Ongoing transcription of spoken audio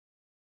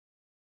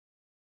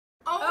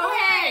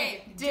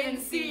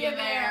Didn't see you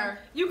there.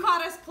 You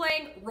caught us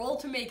playing Roll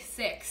to Make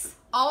 6.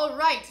 All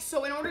right,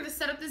 so in order to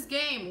set up this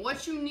game,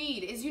 what you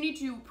need is you need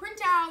to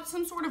print out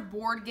some sort of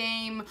board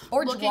game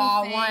or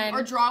draw one.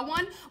 Or draw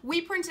one.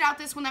 We printed out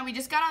this one that we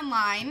just got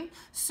online,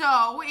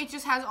 so it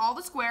just has all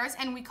the squares,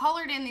 and we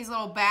colored in these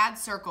little bad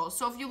circles.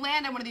 So if you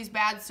land on one of these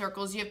bad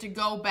circles, you have to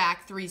go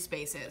back 3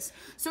 spaces.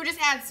 So it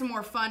just adds some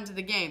more fun to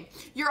the game.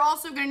 You're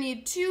also going to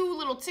need 2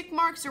 little tick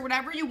marks or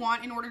whatever you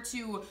want in order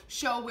to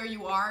show where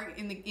you are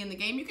in the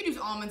game. You could use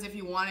almonds if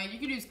you wanted. You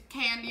could use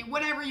candy,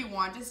 whatever you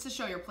want, just to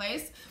show your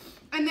place.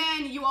 And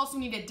then you also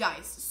need a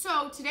dice.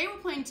 So today we're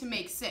playing to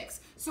make 6.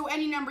 So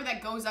any number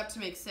that goes up to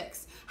make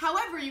 6.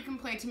 However, you can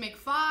play to make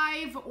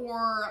 5,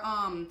 or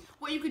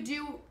what you could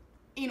do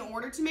in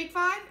order to make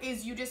 5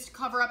 is you just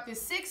cover up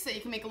this 6 so you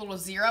can make a little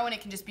 0, and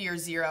it can just be your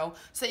 0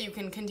 so that you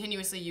can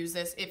continuously use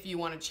this if you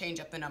want to change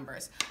up the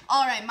numbers.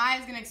 All right,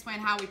 Maya's going to explain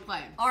how we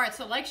play. All right,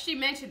 so like she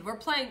mentioned, we're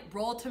playing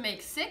Roll to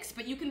Make 6,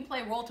 but you can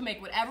play Roll to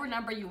Make whatever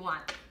number you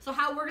want. So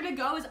how we're going to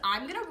go is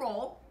I'm going to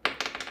roll,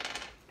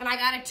 and I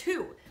got a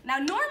 2. Now,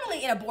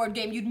 normally in a board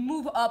game, you'd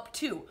move up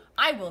 2.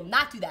 I will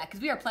not do that because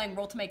we are playing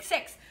Roll to Make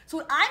 6. So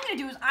what I'm going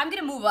to do is I'm going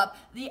to move up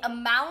the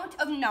amount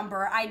of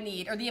number I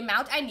need, or the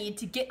amount I need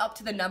to get up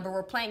to the number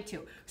we're playing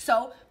to.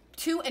 So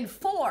 2 and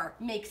 4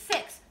 make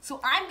 6.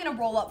 So I'm going to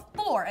roll up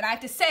 4, and I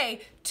have to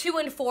say 2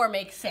 and 4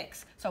 make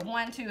 6. So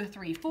 1, 2,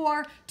 3,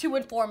 4, 2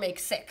 and 4 make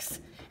 6.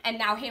 And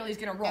now Haley's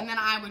going to roll. And then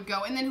I would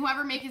go, and then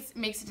whoever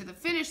makes it to the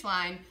finish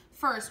line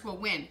first will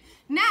win.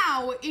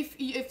 Now,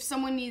 if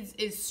someone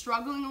is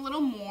struggling a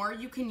little more,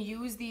 you can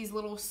use these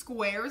little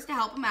squares to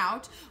help them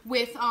out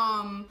with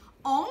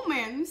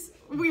almonds.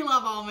 We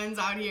love almonds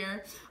out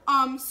here.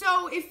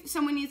 So if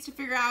someone needs to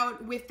figure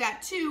out with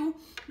that 2,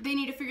 they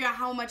need to figure out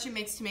how much it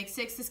makes to make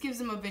 6. This gives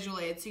them a visual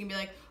aid. So you can be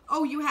like,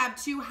 oh, you have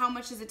 2, how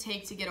much does it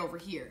take to get over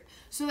here?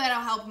 So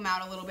that'll help them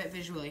out a little bit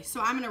visually.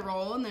 So I'm gonna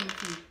roll, and then you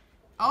can,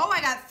 oh,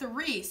 I got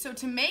 3. So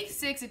to make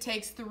 6, it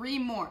takes 3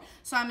 more.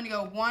 So I'm gonna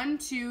go 1,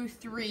 2,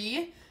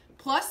 3,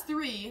 plus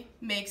 3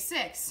 makes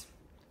 6.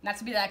 Not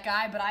to be that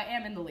guy, but I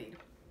am in the lead.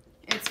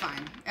 It's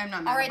fine. I'm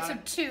not mad All right,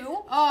 about so it. 2.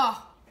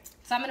 Oh.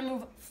 So I'm gonna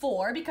move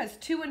 4 because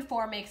 2 and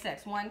 4 make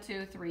 6. 1,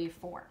 2, 3,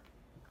 4.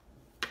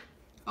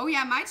 Oh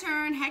yeah, my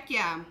turn. Heck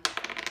yeah.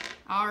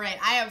 All right,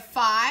 I have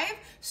 5,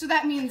 so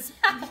that means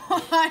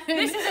 1.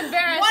 This is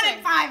embarrassing. 1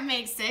 and 5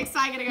 makes 6. So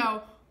I gotta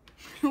go.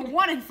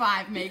 1 and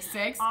 5 makes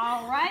 6.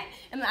 All right,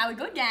 and then I would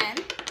go again.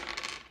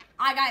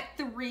 I got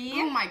 3.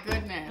 Oh my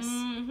goodness.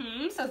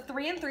 So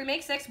 3 and 3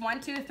 make 6. 1,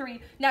 2, 3.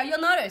 Now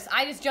you'll notice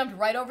I just jumped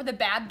right over the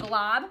bad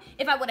blob.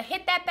 If I would have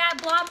hit that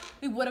bad blob,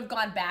 we would have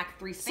gone back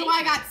 3 spaces. So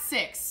I got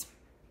 6.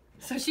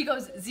 So she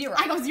goes 0.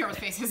 I go 0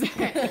 spaces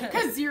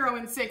because 0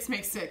 and 6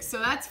 make 6. So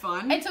that's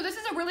fun. And so this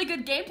is a really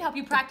good game to help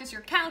you practice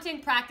your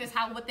counting, practice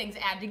what things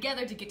add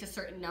together to get to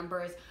certain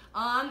numbers.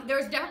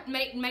 There's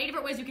many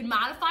different ways you can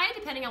modify it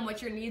depending on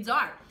what your needs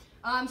are.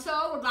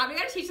 So we're glad we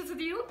got to teach this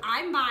with you.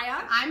 I'm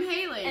Maya. I'm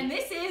Haley. And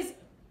this is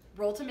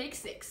Roll to Make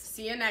 6.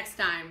 See you next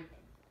time.